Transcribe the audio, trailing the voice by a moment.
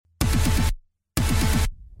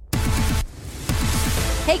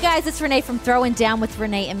Hey guys, it's Renee from Throwing Down with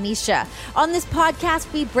Renee and Misha. On this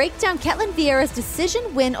podcast, we break down Ketlen Vieira's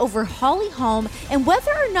decision win over Holly Holm and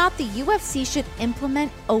whether or not the UFC should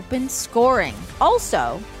implement open scoring.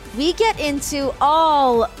 Also, we get into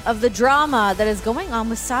all of the drama that is going on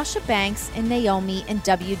with Sasha Banks and Naomi in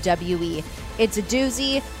WWE. It's a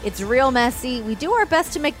doozy. It's real messy. We do our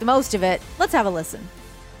best to make the most of it. Let's have a listen.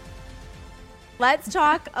 Let's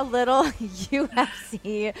talk a little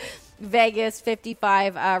UFC Vegas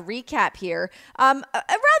 55 recap here. A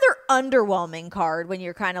rather underwhelming card when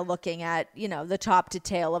you're kind of looking at, the top to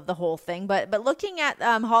tail of the whole thing. But looking at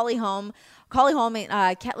Holly Holm and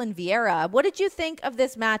Ketlen Vieira, what did you think of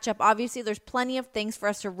this matchup? Obviously, there's plenty of things for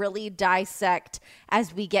us to really dissect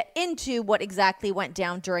as we get into what exactly went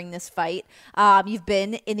down during this fight. You've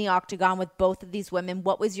been in the octagon with both of these women.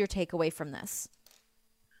 What was your takeaway from this?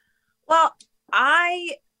 Well,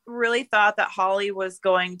 I really thought that Holly was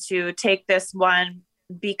going to take this one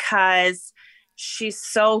because she's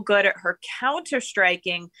so good at her counter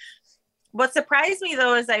striking. What surprised me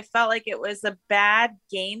though is I felt like it was a bad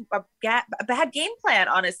game plan,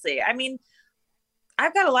 honestly. I mean,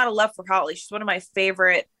 I've got a lot of love for Holly. She's one of my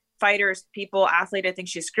favorite fighters, athlete. I think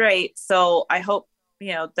she's great. So I hope,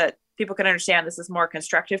 that people can understand this is more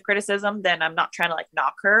constructive criticism than I'm not trying to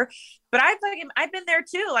knock her, but I've been there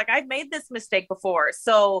too. I've made this mistake before.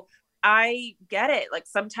 So I get it.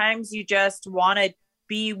 Sometimes you just want to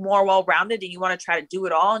be more well-rounded and you want to try to do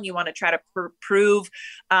it all. And you want to try to prove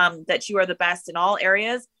that you are the best in all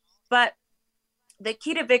areas. But the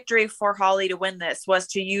key to victory for Holly to win this was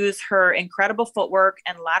to use her incredible footwork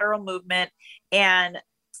and lateral movement and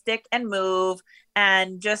stick and move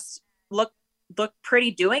and just look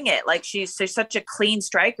pretty doing it. She's such a clean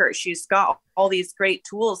striker. She's got all these great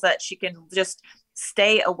tools that she can just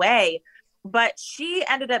stay away. But she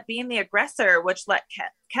ended up being the aggressor, which let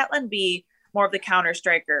Ketlen be more of the counter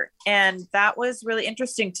striker. And that was really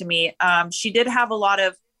interesting to me. She did have a lot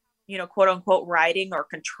of, quote unquote, riding or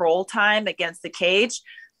control time against the cage,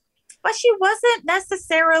 but she wasn't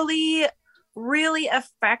necessarily really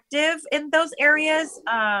effective in those areas.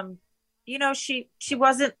 She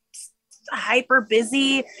wasn't hyper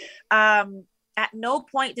busy. At no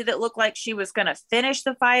point did it look like she was going to finish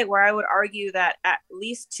the fight, where I would argue that at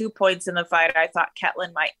least 2 points in the fight, I thought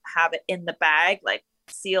Ketlen might have it in the bag,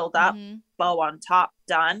 sealed up, bow on top,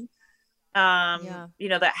 done. That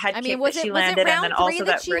head kick that she landed, and then also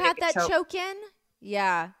that she had that choke in.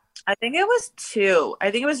 Yeah. I think it was 2.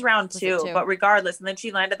 I think it was round 2, but regardless. And then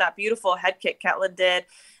she landed that beautiful head kick Ketlen did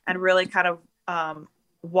and really kind of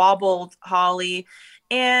wobbled Holly.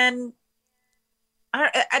 And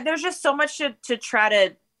there's just so much to try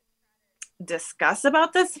to discuss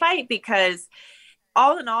about this fight, because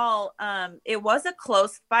all in all, it was a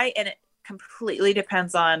close fight, and it completely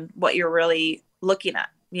depends on what you're really looking at.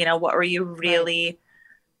 What were you really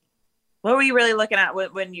looking at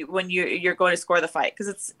when you're going to score the fight?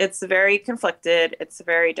 Because it's very conflicted. It's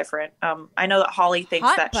very different. I know that Holly thinks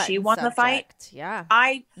that she won the fight. Yeah.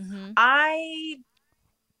 I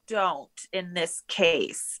don't in this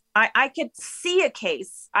case. I could see a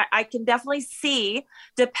case. I can definitely see,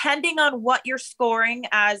 depending on what you're scoring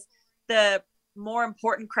as the more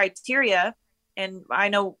important criteria. And I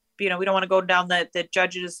know, we don't want to go down the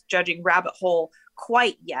judges judging rabbit hole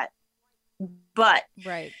quite yet, but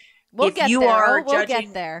right. We'll get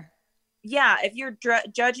there. Yeah. If you're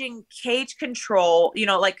judging cage control,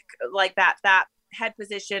 like that head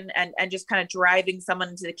position and just kind of driving someone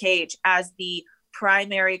into the cage as the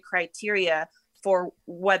primary criteria for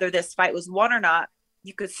whether this fight was won or not,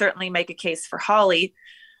 you could certainly make a case for Holly.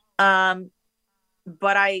 But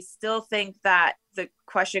I still think that the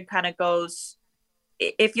question kind of goes,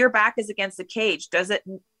 if your back is against the cage, does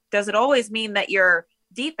it always mean that you're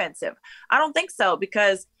defensive? I don't think so,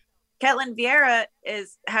 because Ketlen Vieira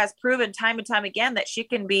has proven time and time again that she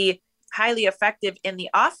can be highly effective in the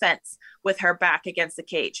offense with her back against the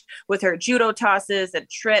cage, with her judo tosses and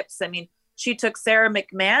trips. I mean, she took Sarah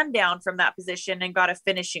McMahon down from that position and got a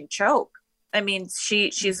finishing choke. I mean,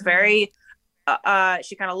 she's very,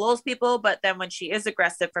 she kind of lulls people, but then when she is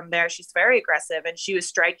aggressive from there, she's very aggressive, and she was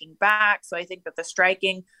striking back. So I think that the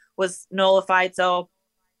striking was nullified. So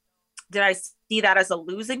did I see that as a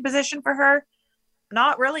losing position for her?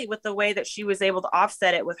 Not really, with the way that she was able to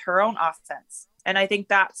offset it with her own offense. And I think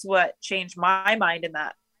that's what changed my mind in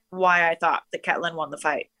that, why I thought that Ketlen won the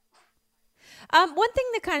fight. One thing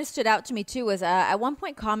that kind of stood out to me too was at one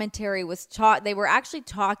point commentary was they were actually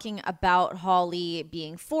talking about Holly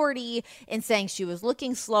being 40 and saying she was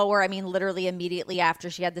looking slower. I mean, literally immediately after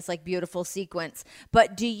she had this like beautiful sequence.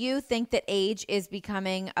 But do you think that age is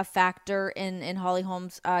becoming a factor in Holly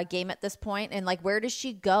Holm's game at this point? And like, where does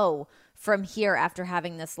she go from here after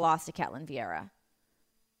having this loss to Ketlen Vieira?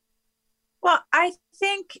 Well, I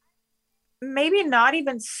think maybe not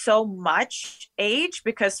even so much age,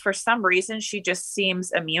 because for some reason she just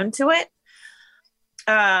seems immune to it.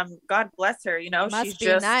 God bless her, Must she's be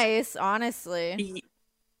just nice, honestly.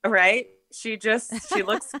 right. She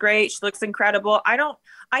looks great. She looks incredible.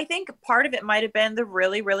 I think part of it might have been the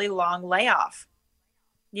really, really long layoff.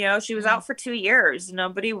 She was out for 2 years.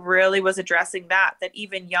 Nobody really was addressing that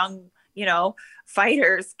even young,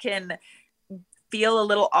 fighters can feel a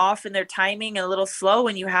little off in their timing and a little slow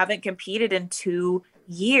when you haven't competed in 2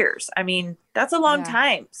 years. I mean, that's a long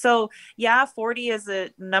time. So yeah, 40 is a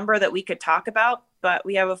number that we could talk about, but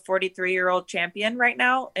we have a 43-year-old champion right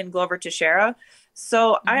now in Glover Teixeira.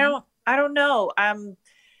 So I don't know.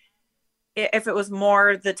 If it was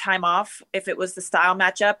more the time off, if it was the style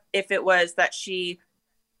matchup, if it was that she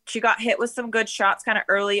got hit with some good shots kind of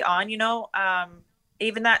early on,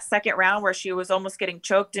 even that second round where she was almost getting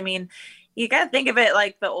choked. I mean, you got to think of it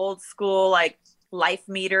like the old school, like life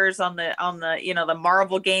meters on the, the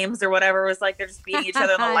Marvel games or whatever. It was like they're just beating each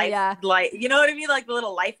other on the life, you know what I mean? Like the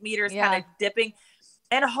little life meters kind of dipping.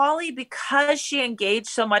 And Holly, because she engaged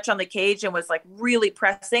so much on the cage and was like really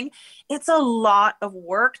pressing, it's a lot of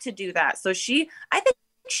work to do that. So I think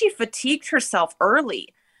she fatigued herself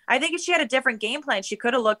early. I think if she had a different game plan, she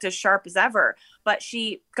could have looked as sharp as ever, but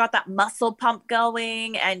she got that muscle pump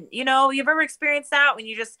going. And, you've ever experienced that when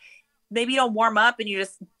you just, maybe you don't warm up and you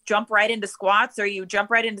just jump right into squats, or you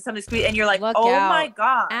jump right into something sweet and you're like, my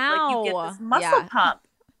God, ow. Like you get this muscle pump.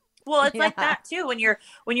 Well, it's like that too. When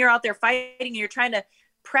you're out there fighting and you're trying to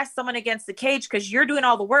press someone against the cage because you're doing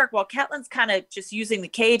all the work while Ketlen's kind of just using the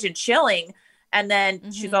cage and chilling. And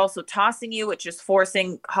then she's also tossing you, which is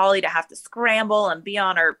forcing Holly to have to scramble and be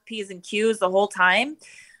on her P's and Q's the whole time.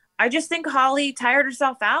 I just think Holly tired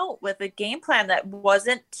herself out with a game plan that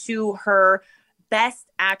wasn't to her best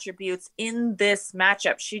attributes in this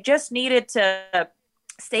matchup. She just needed to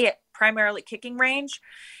stay at primarily kicking range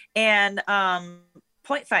and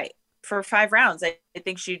point fight for 5 rounds. I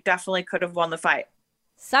think she definitely could have won the fight.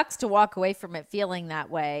 Sucks to walk away from it feeling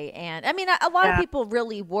that way. And I mean, a lot of people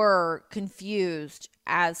really were confused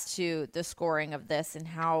as to the scoring of this and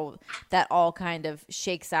how that all kind of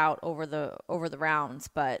shakes out over the rounds.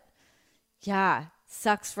 But yeah,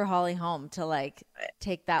 sucks for Holly Holm to like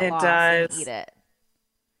take that loss and eat it.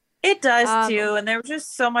 It does too. And there was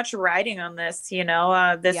just so much riding on this,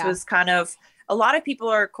 this was kind of, a lot of people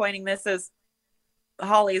are coining this as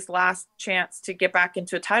Holly's last chance to get back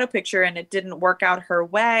into a title picture, and it didn't work out her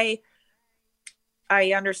way.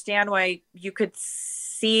 I understand why you can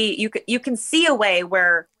see a way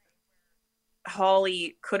where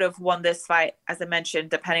Holly could have won this fight, as I mentioned,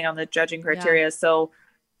 depending on the judging criteria. Yeah. So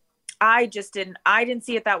I didn't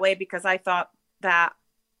see it that way, because I thought that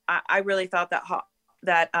I really thought that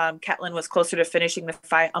Ketlen was closer to finishing the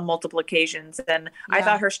fight on multiple occasions, and I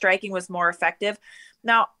thought her striking was more effective.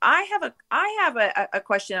 Now, I have a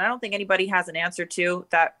question I don't think anybody has an answer to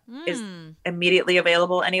that is immediately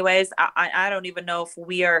available anyways. I don't even know if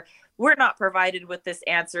we're not provided with this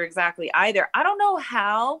answer exactly either. I don't know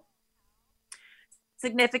how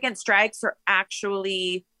significant strikes are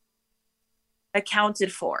actually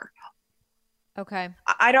accounted for. Okay.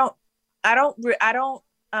 I don't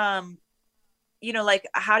like,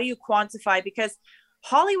 how do you quantify? Because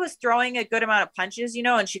Holly was throwing a good amount of punches,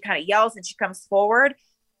 and she kind of yells and she comes forward,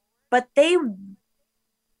 but I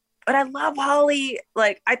love Holly.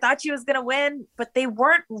 Like, I thought she was going to win, but they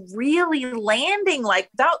weren't really landing like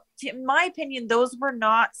that. In my opinion, those were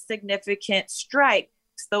not significant strikes.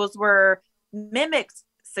 Those were mimicked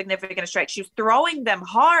significant strikes. She was throwing them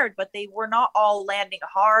hard, but they were not all landing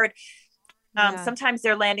hard. Sometimes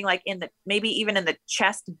they're landing like maybe even in the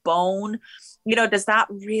chest bone. Does that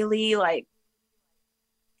really like,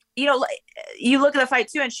 you look at the fight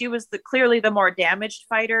too, and she was clearly the more damaged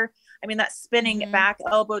fighter. I mean, that spinning back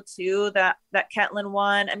elbow too, that Ketlen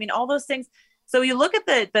won. I mean, all those things. So you look at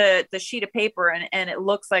the sheet of paper and it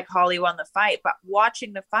looks like Holly won the fight, but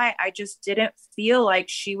watching the fight, I just didn't feel like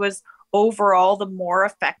she was overall the more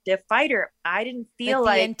effective fighter. I didn't feel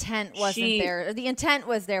like the intent wasn't there. The intent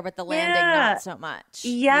was there, but the landing not so much.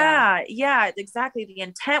 Yeah, exactly. The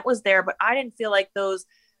intent was there, but I didn't feel like those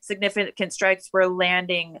significant strikes were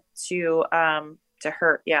landing to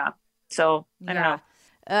hurt. Yeah. So I don't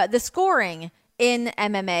know. The scoring in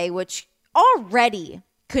MMA, which already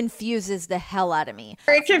confuses the hell out of me.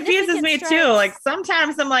 It confuses me too. Like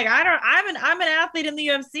sometimes I'm like, I'm an athlete in the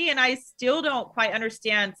UFC and I still don't quite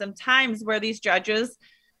understand sometimes where these judges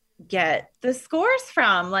get the scores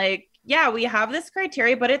from. Like, yeah, we have this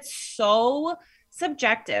criteria, but it's so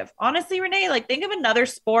subjective. Honestly, Renee, like think of another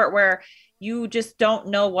sport where you just don't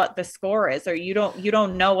know what the score is, or you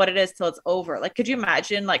don't know what it is till it's over. Like, could you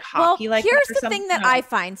imagine like hockey? Well, like here's that the thing that I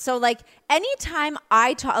find. So like anytime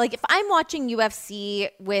I talk, like if I'm watching UFC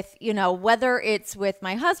with, whether it's with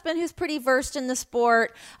my husband who's pretty versed in the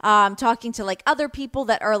sport, talking to like other people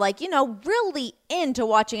that are like, really into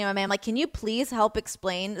watching MMA, I'm like, can you please help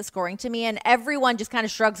explain the scoring to me? And everyone just kind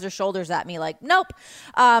of shrugs their shoulders at me like, nope.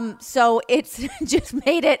 So it's just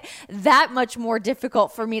made it that much more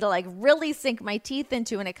difficult for me to like really sink my teeth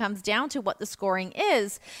into when it comes down to what the scoring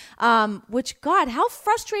is, which, God, how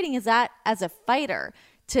frustrating is that as a fighter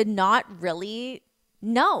to not really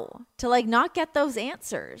know, to like not get those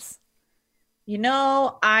answers?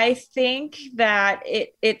 I think that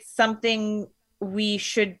it's something we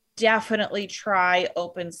should definitely try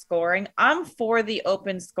open scoring. I'm for the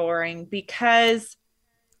open scoring because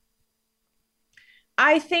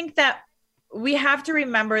I think that we have to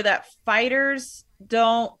remember that fighters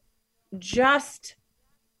don't just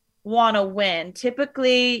want to win.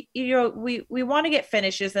 Typically, we want to get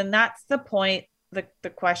finishes, and that's the point. The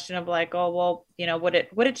question of like, oh well, would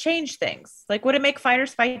it change things? Like, would it make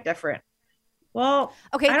fighters fight different? Well,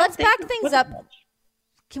 okay, let's back things up.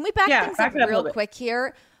 Can we back things up real quick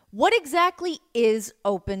here? What exactly is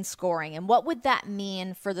open scoring, and what would that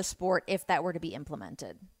mean for the sport if that were to be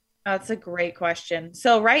implemented? That's a great question.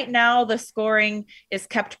 So right now the scoring is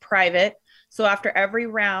kept private. So after every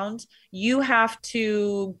round, you have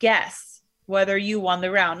to guess whether you won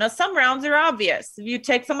the round. Now, some rounds are obvious. If you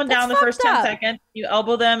take someone down the first 10 seconds, you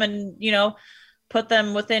elbow them and, put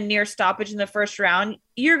them within near stoppage in the first round,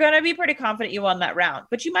 you're going to be pretty confident you won that round.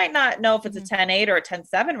 But you might not know if it's a 10-8 or a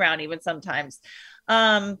 10-7 round even sometimes.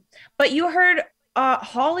 But you heard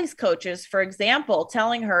Holly's coaches, for example,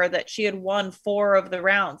 telling her that she had won 4 of the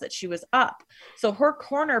rounds, that she was up. So her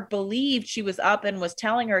corner believed she was up and was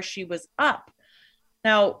telling her she was up.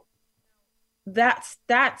 Now, that's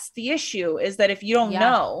the issue, is that if you don't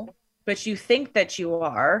know, but you think that you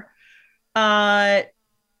are,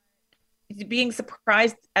 being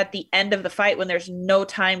surprised at the end of the fight when there's no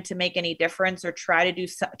time to make any difference or try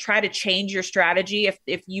to change your strategy.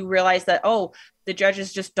 If you realize that, oh, the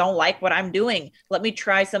judges just don't like what I'm doing, let me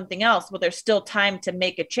try something else. Well, there's still time to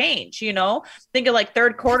make a change. Think of like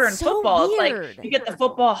third quarter in football. It's like you get the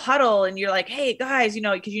football huddle and you're like, hey guys,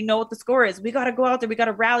 because you know what the score is. We got to go out there. We got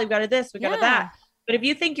to rally. We got to this. We got to that. But if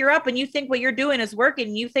you think you're up and you think what you're doing is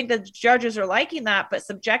working, you think that the judges are liking that, but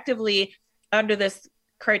subjectively under this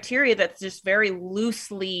criteria that's just very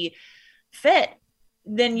loosely fit,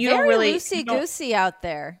 then you don't really loosey-goosey out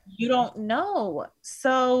there. You don't know.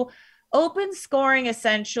 So open scoring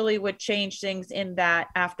essentially would change things in that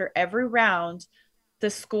after every round,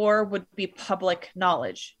 the score would be public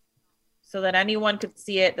knowledge so that anyone could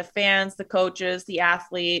see it. The fans, the coaches, the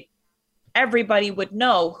athlete, everybody would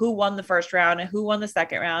know who won the first round and who won the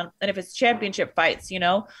second round. And if it's championship fights,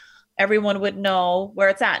 everyone would know where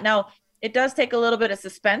it's at. Now, it does take a little bit of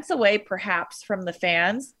suspense away, perhaps, from the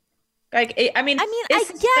fans. I guess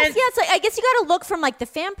I guess you got to look from like the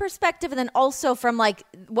fan perspective, and then also from like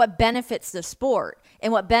what benefits the sport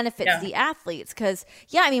and what benefits the athletes. Because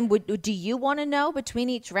do you want to know between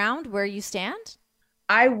each round where you stand?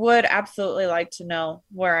 I would absolutely like to know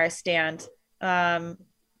where I stand.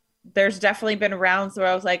 There's definitely been rounds where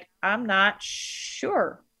I was like, I'm not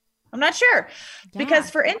sure,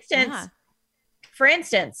 because for instance.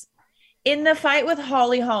 In the fight with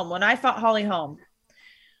Holly Holm, when I fought Holly Holm,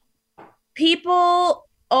 people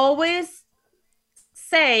always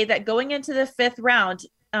say that going into the 5th round,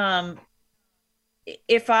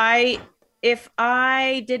 if I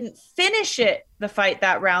didn't finish the fight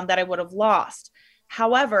that round, that I would have lost.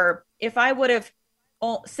 However, if I would have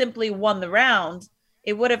simply won the round,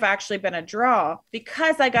 it would have actually been a draw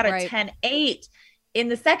because I got a 10-8 in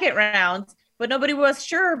the second round, but nobody was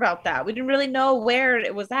sure about that. We didn't really know where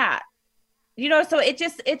it was at. So it's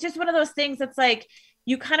just one of those things that's like,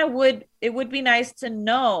 it would be nice to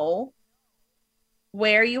know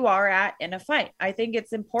where you are at in a fight. I think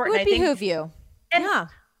it's important. It would behoove you. And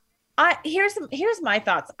here's my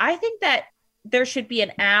thoughts. I think that there should be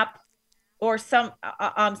an app or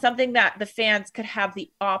something that the fans could have the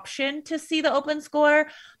option to see the open score,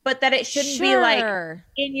 but that it shouldn't be like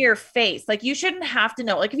in your face. Like you shouldn't have to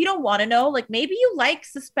know. Like if you don't want to know, like maybe you like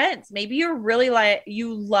suspense. Maybe you're really like,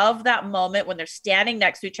 you love that moment when they're standing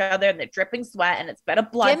next to each other and they're dripping sweat and it's been a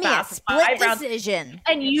bloodbath. Give me a split decision.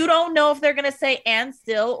 And you don't know if they're going to say and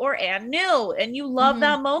still or and new. And you love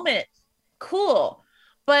that moment. Cool.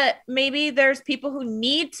 But maybe there's people who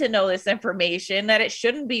need to know this information that it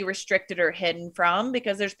shouldn't be restricted or hidden from,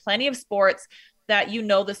 because there's plenty of sports that you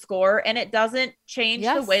know the score and it doesn't change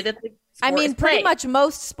the way that the sport is pretty played. Much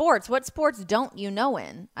most sports. What sports don't you know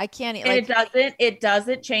in? I can't. It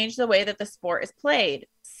doesn't change the way that the sport is played.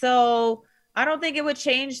 So I don't think it would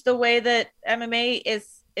change the way that MMA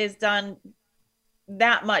is done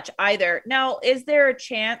that much either. Now, is there a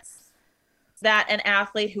chance that an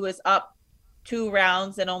athlete who is up 2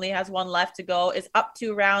 rounds and only has 1 left to go, is up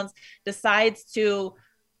 2 rounds, decides to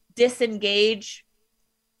disengage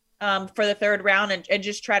for the 3rd round and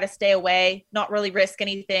just try to stay away, not really risk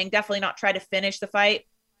anything, definitely not try to finish the fight?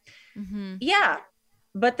 Yeah,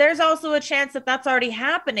 but there's also a chance that that's already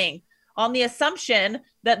happening on the assumption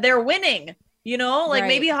that they're winning. You know, like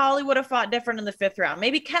maybe Holly would have fought different in the 5th round.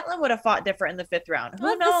 Maybe Ketlin would have fought different in the 5th round.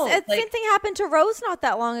 Who knows? Same thing happened to Rose not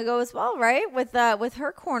that long ago as well, right? With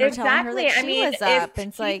her corner telling her that she was up.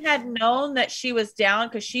 If she had known that she was down,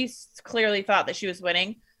 because she clearly thought that she was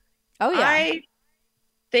winning. Oh yeah. I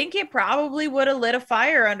think it probably would have lit a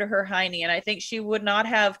fire under her hiney, and I think she would not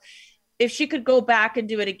have, if she could go back and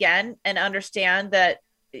do it again and understand that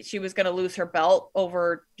she was going to lose her belt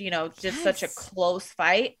over, just such a close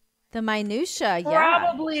fight. The minutia,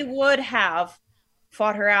 probably would have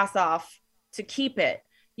fought her ass off to keep it,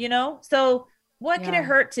 So what can it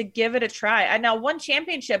hurt to give it a try? I know One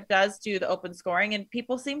Championship does do the open scoring and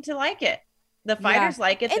people seem to like it. The fighters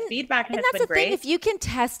like it. The feedback has been great. Thing, if you can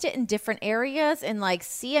test it in different areas and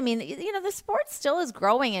see, the sport still is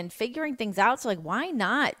growing and figuring things out. So why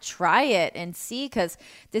not try it and see? Because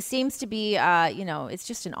this seems to be, it's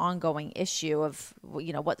just an ongoing issue of,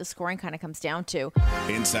 what the scoring kind of comes down to.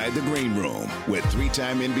 Inside the Green Room with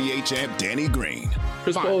 3-time NBA champ Danny Green.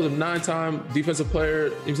 Chris Paul is a 9-time defensive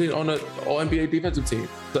player on the All-NBA defensive team.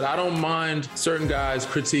 But I don't mind certain guys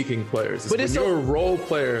critiquing players. But when you're a role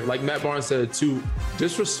player, like Matt Barnes said, to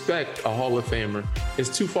disrespect a Hall of Famer is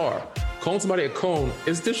too far. Calling somebody a cone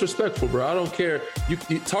is disrespectful, bro. I don't care. You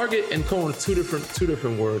target and cone are two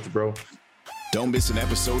different words, bro. Don't miss an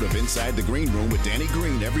episode of Inside the Green Room with Danny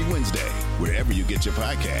Green every Wednesday, wherever you get your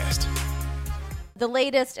podcast. The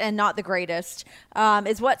latest and not the greatest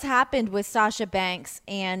is what's happened with Sasha Banks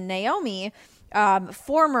and Naomi,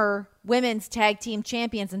 former women's tag team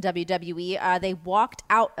champions in WWE. They walked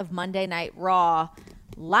out of Monday Night Raw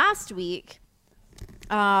last week.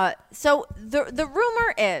 So the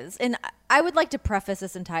rumor is, and I would like to preface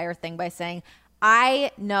this entire thing by saying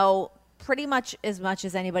I know pretty much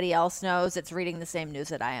as anybody else knows. It's reading the same news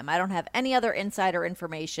that I am. I don't have any other insider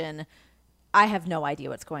information. I have no idea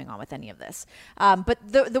what's going on with any of this. But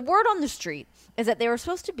the word on the street is that they were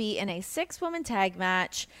supposed to be in a 6-woman tag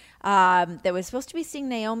match that was supposed to be seeing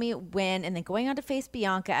Naomi win and then going on to face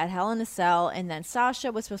Bianca at Hell in a Cell. And then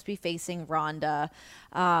Sasha was supposed to be facing Ronda.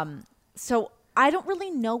 So I don't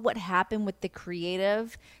really know what happened with the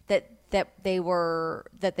creative that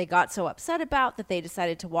they got so upset about that they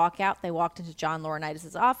decided to walk out. They walked into John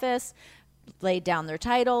Laurinaitis' office, laid down their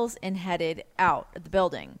titles, and headed out of the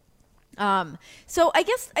building. So I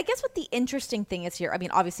guess what the interesting thing is here,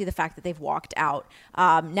 obviously the fact that they've walked out.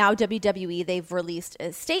 Now WWE, they've released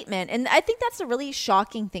a statement, and I think that's a really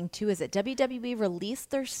shocking thing too, is that WWE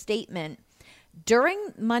released their statement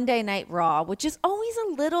during Monday Night Raw, which is always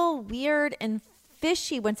a little weird and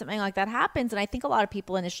fishy when something like that happens. And I think a lot of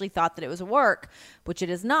people initially thought that it was a work, which it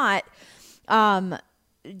is not,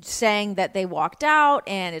 saying that they walked out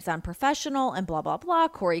and it's unprofessional and blah, blah, blah.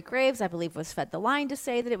 Corey Graves, I believe, was fed the line to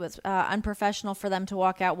say that it was unprofessional for them to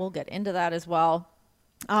walk out. We'll get into that as well.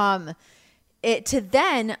 To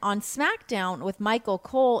then on SmackDown with Michael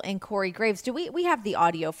Cole and Corey Graves, we have the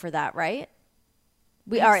audio for that, right?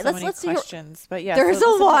 All right, let's hear questions. But yeah, there's a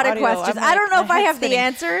lot of questions. I don't know if I have the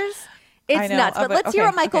answers. It's nuts. But let's hear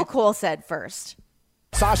what Michael Cole said first.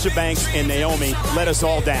 Sasha Banks and Naomi let us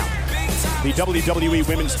all down. The WWE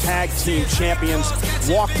Women's Tag Team Champions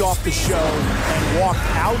walked off the show and walked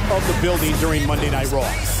out of the building during Monday Night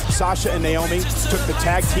Raw. Sasha and Naomi took the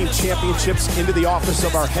Tag Team Championships into the office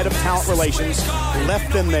of our Head of Talent Relations,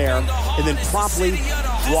 left them there, and then promptly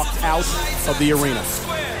walked out of the arena.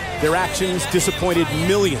 Their actions disappointed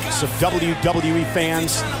millions of WWE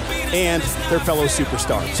fans and their fellow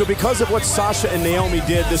superstars. So because of what Sasha and Naomi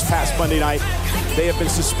did this past Monday night, they have been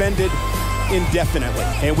suspended indefinitely.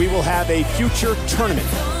 And we will have a future tournament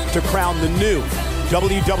to crown the new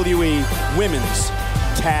WWE Women's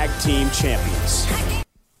Tag Team Champions.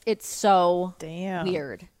 It's so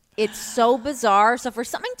weird. It's so bizarre. So for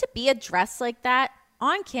something to be addressed like that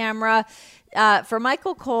on camera, for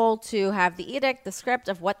Michael Cole to have the edict, the script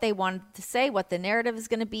of what they wanted to say, what the narrative is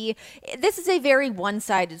going to be, this is a very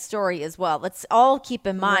one-sided story as well. Let's all keep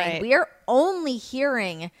in mind, we are only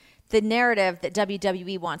hearing the narrative that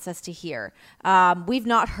WWE wants us to hear. We've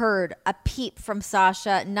not heard a peep from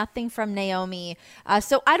Sasha, nothing from Naomi.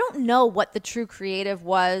 So I don't know what the true creative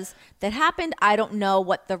was that happened. I don't know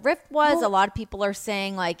what the rift was. A lot of people are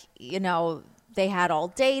saying, like, you know, they had all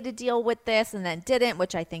day to deal with this and then didn't,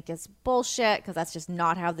 which I think is bullshit because that's just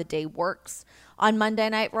not how the day works on Monday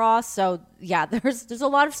Night Raw. So yeah, there's a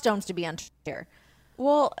lot of stones to be unturned here.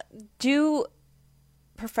 Well, do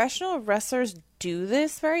professional wrestlers do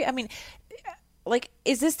this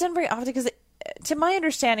is this done very often? Because to my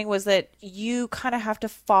understanding was that you kind of have to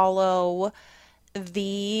follow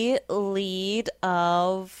the lead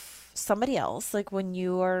of somebody else. Like when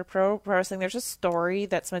you are pro wrestling, there's a story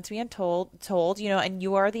that's meant to be told, you know, and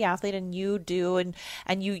you are the athlete and you do, and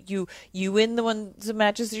you win the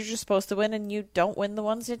matches you're just supposed to win, and you don't win the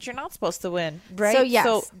ones that you're not supposed to win, right? So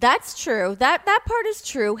yes, that's true. That part is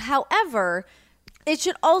true. However, it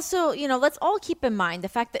should also, you know, let's all keep in mind the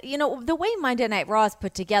fact that, you know, the way Monday Night Raw is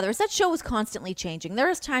put together is that show is constantly changing.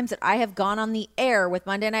 There is times that I have gone on the air with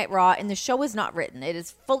Monday Night Raw and the show is not written. It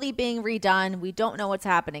is fully being redone. We don't know what's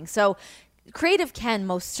happening. So creative can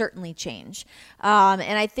most certainly change. And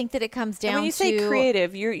I think that it comes down to... When you say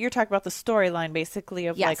creative, you're talking about the storyline, basically,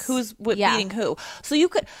 of like who's beating who. So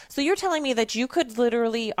you're telling me that you could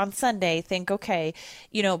literally on Sunday think, okay,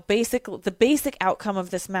 you know, the basic outcome of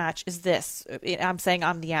this match is this. I'm saying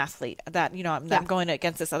I'm the athlete, that, you know, I'm going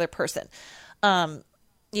against this other person.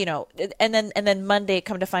 You know, and then Monday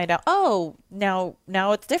come to find out, oh, now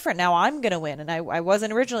it's different. Now I'm going to win. And I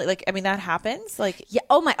wasn't originally, like, I mean, that happens like, yeah.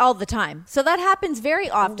 Oh my, all the time. So that happens very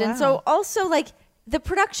often. Oh, wow. So also like the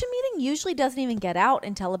production meeting usually doesn't even get out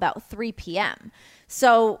until about 3 p.m.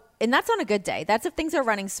 So, and that's on a good day. That's if things are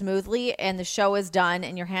running smoothly and the show is done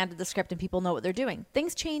and you're handed the script and people know what they're doing.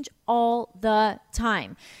 Things change all the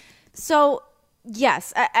time. So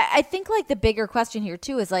yes, I think like the bigger question here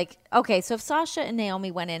too is like, okay, so if Sasha and Naomi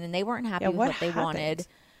went in and they weren't happy with what they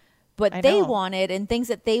wanted, and things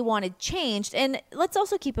that they wanted changed. And let's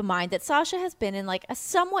also keep in mind that Sasha has been in like a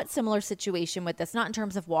somewhat similar situation with this, not in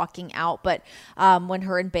terms of walking out, but when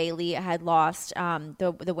her and Bayley had lost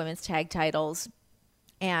the women's tag titles.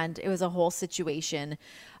 And it was a whole situation.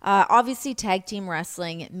 Obviously, tag team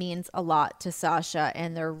wrestling means a lot to Sasha,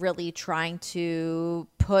 and they're really trying to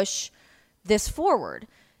push this forward.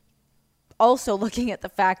 Also looking at the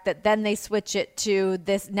fact that then they switch it to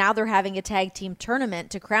this, now they're having a tag team tournament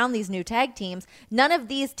to crown these new tag teams. None of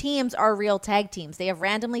these teams are real tag teams. They have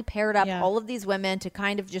randomly paired up all of these women to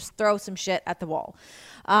kind of just throw some shit at the wall.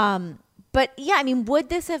 But yeah, I mean, would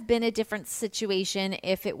this have been a different situation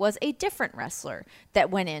if it was a different wrestler that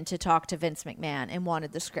went in to talk to Vince McMahon and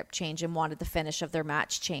wanted the script changed and wanted the finish of their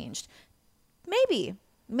match changed?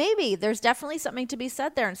 Maybe there's definitely something to be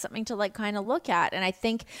said there and something to like kind of look at. And I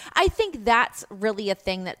think that's really a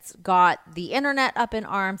thing that's got the internet up in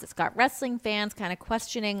arms. It's got wrestling fans kind of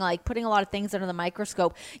questioning, like putting a lot of things under the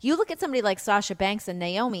microscope. You look at somebody like Sasha Banks and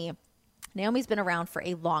Naomi. Naomi's been around for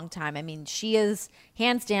a long time. I mean, she is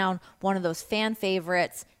hands down one of those fan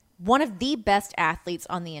favorites, one of the best athletes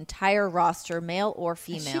on the entire roster, male or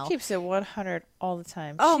female. She keeps it 100 all the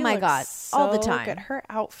time. Oh my God, all the time. Good. Her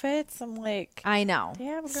outfits, I'm like, I know,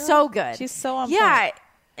 damn girl. So good. She's so on point.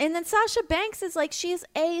 And then Sasha Banks is like, she's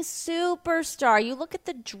a superstar. You look at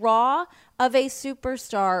the draw of a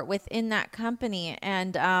superstar within that company,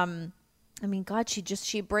 and I mean, God,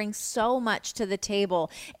 she brings so much to the table.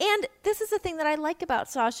 And this is the thing that I like about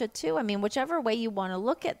Sasha, too. I mean, whichever way you want to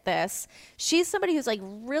look at this, she's somebody who's like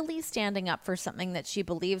really standing up for something that she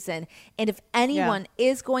believes in. And if anyone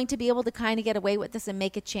is going to be able to kind of get away with this and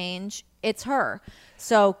make a change, it's her.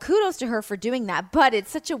 So kudos to her for doing that. But it's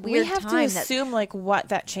such a weird time. We have to assume like what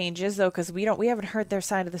that change is, though, because we haven't heard their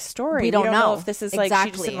side of the story. We don't know if this is like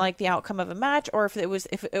she just didn't like the outcome of a match, or if it's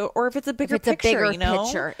a bigger picture.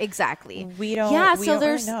 Picture, exactly. We don't.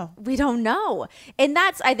 Yeah. We don't know, and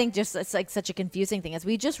that's, I think, just it's like such a confusing thing, is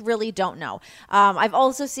we just really don't know. I've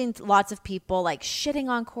also seen lots of people like shitting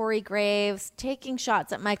on Corey Graves, taking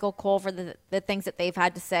shots at Michael Cole for the things that they've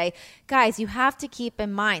had to say. Guys, you have to keep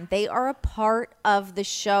in mind they are a part of the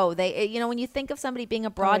show. They, when you think of somebody being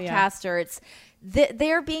a broadcaster, it's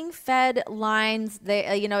they're being fed lines. They,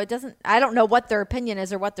 it doesn't, I don't know what their opinion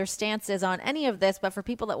is or what their stance is on any of this, but for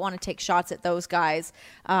people that want to take shots at those guys,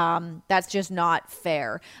 that's just not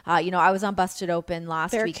fair. I was on Busted Open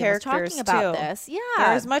last week and was talking about this. Yeah.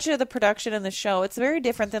 There's much of the production in the show. It's very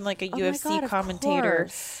different than like a UFC commentator,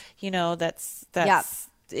 that's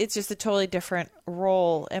it's just a totally different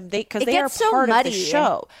role, and they are part of the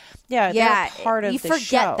show. Yeah, they're part of the show. You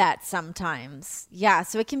forget that sometimes. Yeah,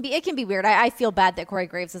 so it can be weird. I feel bad that Corey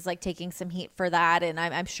Graves is like taking some heat for that, and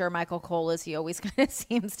I'm sure Michael Cole is. He always kind of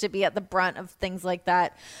seems to be at the brunt of things like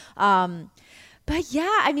that. But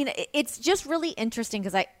yeah, I mean, it's just really interesting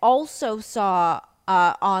because I also saw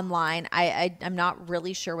online. I'm not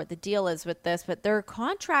really sure what the deal is with this, but their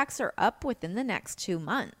contracts are up within the next 2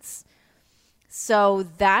 months. So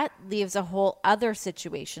that leaves a whole other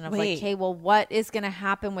situation of like, hey, well, what is going to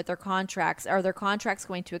happen with their contracts? Are their contracts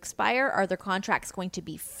going to expire? Are their contracts going to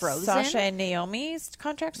be frozen? Sasha and Naomi's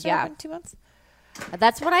contracts are up in 2 months?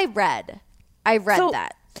 That's what I read. I read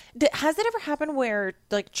that. Has it ever happened where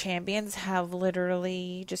like champions have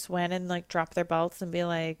literally just went and like dropped their belts and be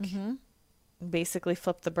like, basically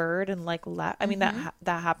flip the bird and like I mean that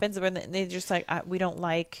happens when they just like we don't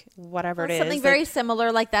like whatever it is. Something very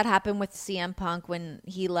similar like that happened with CM Punk when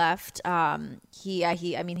he left.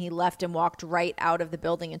 He left and walked right out of the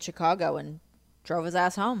building in Chicago and drove his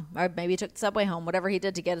ass home, or maybe took the subway home, whatever he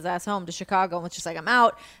did to get his ass home to Chicago, and was just like, I'm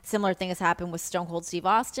out. Similar thing has happened with Stone Cold Steve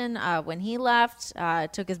Austin when he left,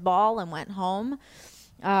 took his ball and went home.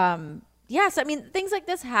 So I mean, things like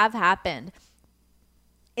this have happened.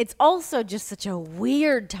 It's also just such a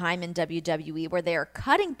weird time in WWE where they are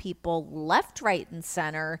cutting people left, right, and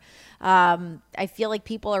center. I feel like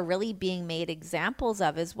people are really being made examples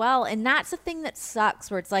of as well. And that's the thing that sucks,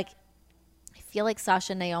 where it's like, I feel like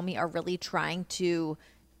Sasha and Naomi are really trying to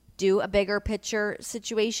do a bigger picture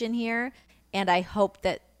situation here. And I hope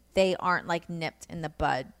that they aren't like nipped in the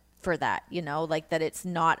bud for that, like that it's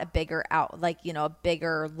not a bigger a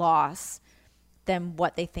bigger loss than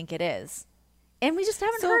what they think it is. And we just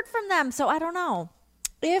haven't heard from them, so I don't know.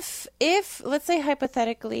 If let's say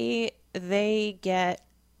hypothetically they get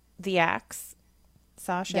the axe,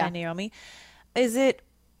 Sasha and Naomi, is it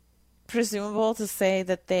presumable to say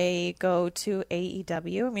that they go to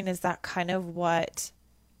AEW? I mean, is that kind of what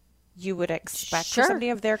you would expect for somebody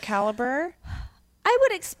of their caliber? I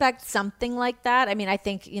would expect something like that. I mean, I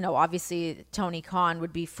think, obviously Tony Khan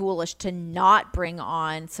would be foolish to not bring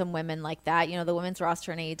on some women like that. The women's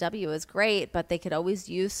roster in AEW is great, but they could always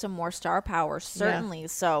use some more star power, certainly. Yeah.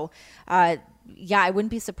 So, I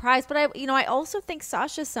wouldn't be surprised. But I also think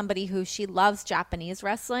Sasha's somebody who she loves Japanese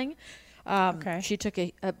wrestling. She took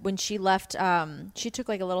when she left, she took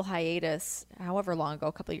like a little hiatus, however long ago,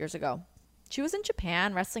 a couple of years ago. She was in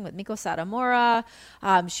Japan wrestling with Miko Satomura.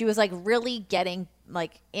 She was like really getting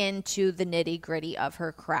like into the nitty gritty of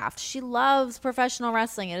her craft. She loves professional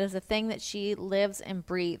wrestling. It is a thing that she lives and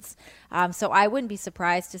breathes. So I wouldn't be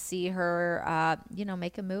surprised to see her,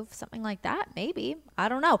 make a move, something like that. Maybe. I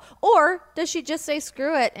don't know. Or does she just say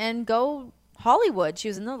screw it and go Hollywood? She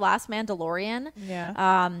was in The Last Mandalorian.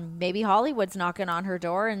 Yeah. Maybe Hollywood's knocking on her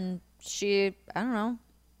door and she, I don't know,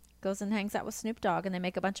 goes and hangs out with Snoop Dogg and they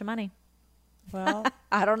make a bunch of money. Well,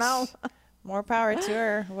 I don't know. More power to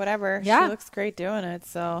her, whatever. Yeah. She looks great doing it,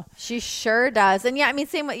 so. She sure does. And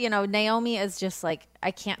same with, Naomi is just like,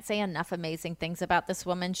 I can't say enough amazing things about this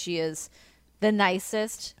woman. She is the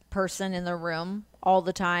nicest person in the room all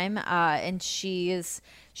the time. And she's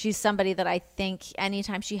somebody that I think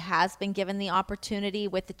anytime she has been given the opportunity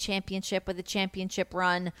with the championship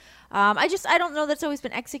run, I don't know that's always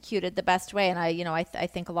been executed the best way. And I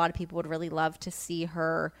think a lot of people would really love to see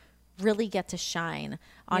her really get to shine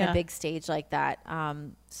on a big stage like that.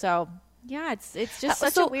 It's just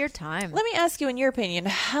such a weird time. Let me ask you, in your opinion,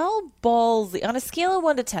 how ballsy, on a scale of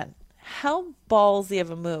 1 to 10, how ballsy of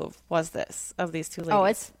a move was this of these two ladies? Oh,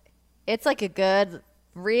 it's like a good,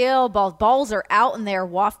 real ball. Balls are out and they're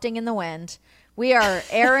wafting in the wind. We are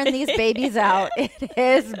airing these babies out. It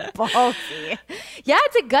is ballsy. Yeah,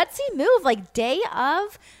 it's a gutsy move. Like day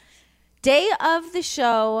of the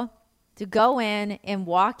show, to go in and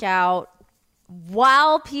walk out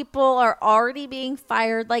while people are already being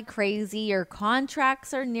fired like crazy. Your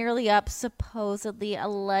contracts are nearly up, supposedly,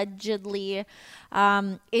 allegedly.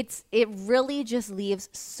 It really just leaves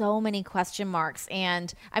so many question marks.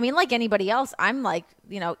 And I mean, like anybody else, I'm like,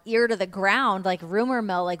 ear to the ground, like rumor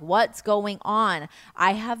mill, like what's going on.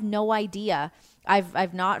 I have no idea.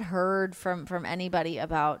 I've not heard from anybody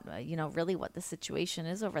about, really what the situation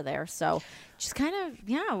is over there. So just kind of,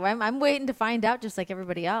 I'm waiting to find out just like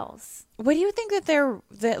everybody else. What do you think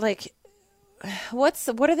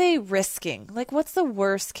what are they risking? Like, what's the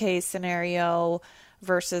worst case scenario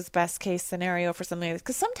versus best case scenario for something like this?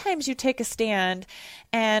 Because sometimes you take a stand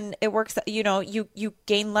and it works, you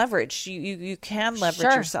gain leverage. You can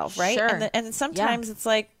leverage yourself, right? Sure. And sometimes it's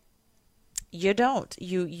like, you don't.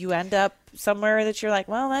 You end up somewhere that you're like,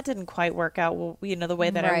 well, that didn't quite work out, the way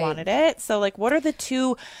that I wanted it. So, like, what are the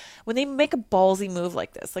two, when they make a ballsy move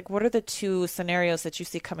like this, like, what are the two scenarios that you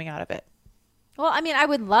see coming out of it? Well, I mean, I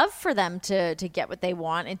would love for them to get what they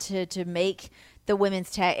want and to make the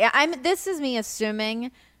women's tag. This is me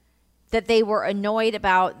assuming that they were annoyed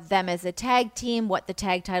about them as a tag team, what the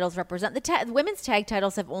tag titles represent. The women's tag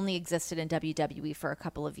titles have only existed in WWE for a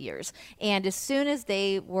couple of years. And as soon as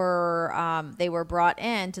they were brought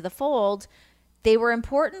into the fold, they were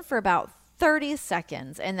important for about 30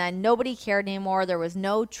 seconds. And then nobody cared anymore. There was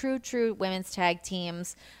no true women's tag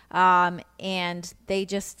teams. And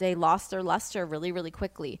they lost their luster really, really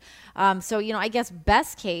quickly. So, I guess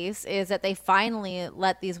best case is that they finally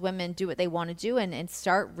let these women do what they want to do and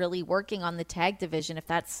start really working on the tag division, if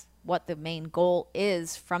that's what the main goal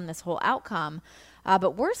is from this whole outcome.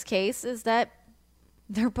 But worst case is that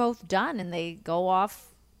they're both done and they go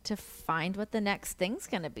off to find what the next thing's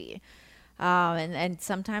going to be. And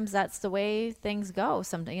sometimes that's the way things go.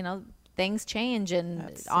 Things change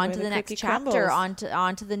and on to the next chapter, on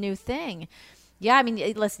to the new thing. Yeah, I mean,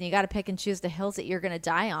 listen, you got to pick and choose the hills that you're going to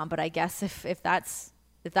die on. But I guess if that's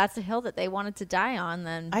the hill that they wanted to die on,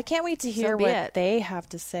 then I can't wait to hear what they have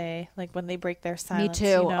to say, like when they break their silence. Me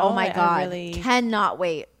too. Oh my God, cannot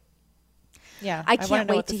wait. Yeah, I can't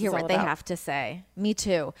wait to hear what they have to say. Me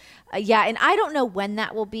too. Yeah, and I don't know when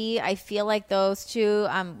that will be. I feel like those two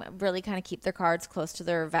really kind of keep their cards close to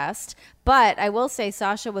their vest. But I will say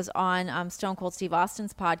Sasha was on Stone Cold Steve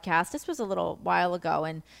Austin's podcast. This was a little while ago.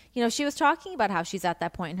 And, she was talking about how she's at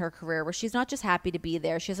that point in her career where she's not just happy to be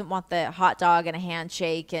there. She doesn't want the hot dog and a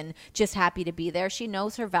handshake and just happy to be there. She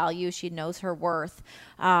knows her value. She knows her worth.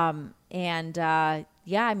 Yeah,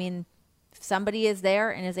 I mean, if somebody is there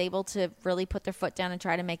and is able to really put their foot down and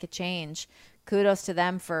try to make a change, kudos to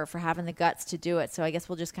them for having the guts to do it. So I guess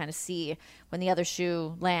we'll just kind of see when the other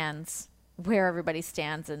shoe lands where everybody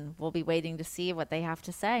stands, and we'll be waiting to see what they have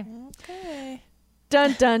to say. Okay.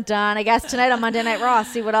 Dun, dun, dun. I guess tonight on Monday Night Raw,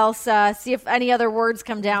 see what else, see if any other words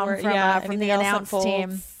come down from the announce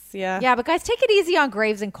team. Yeah, but guys, take it easy on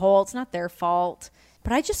Graves and Cole. It's not their fault.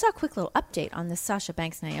 But I just saw a quick little update on this Sasha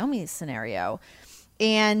Banks-Naomi scenario.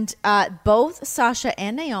 And both Sasha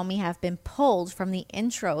and Naomi have been pulled from the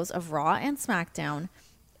intros of Raw and SmackDown.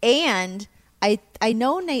 And I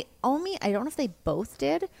know Naomi, I don't know if they both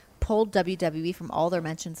did, pulled WWE from all their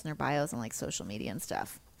mentions in their bios and like social media and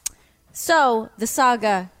stuff. So the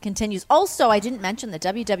saga continues. Also, I didn't mention that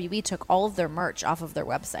WWE took all of their merch off of their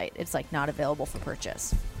website. It's like not available for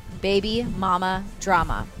purchase. Baby mama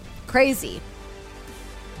drama. Crazy.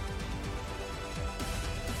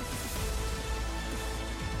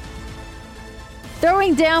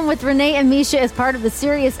 Throwing Down with Renee and Misha is part of the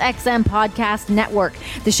SiriusXM Podcast Network.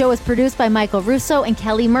 The show is produced by Michael Russo and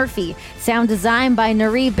Kelly Murphy. Sound design by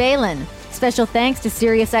Nari Balin. Special thanks to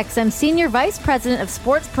SiriusXM Senior Vice President of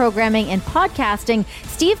Sports Programming and Podcasting,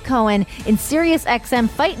 Steve Cohen, and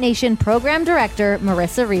SiriusXM Fight Nation Program Director,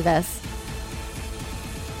 Marissa Rivas.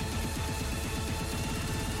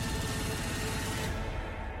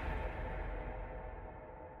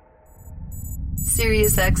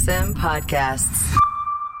 SiriusXM Podcasts.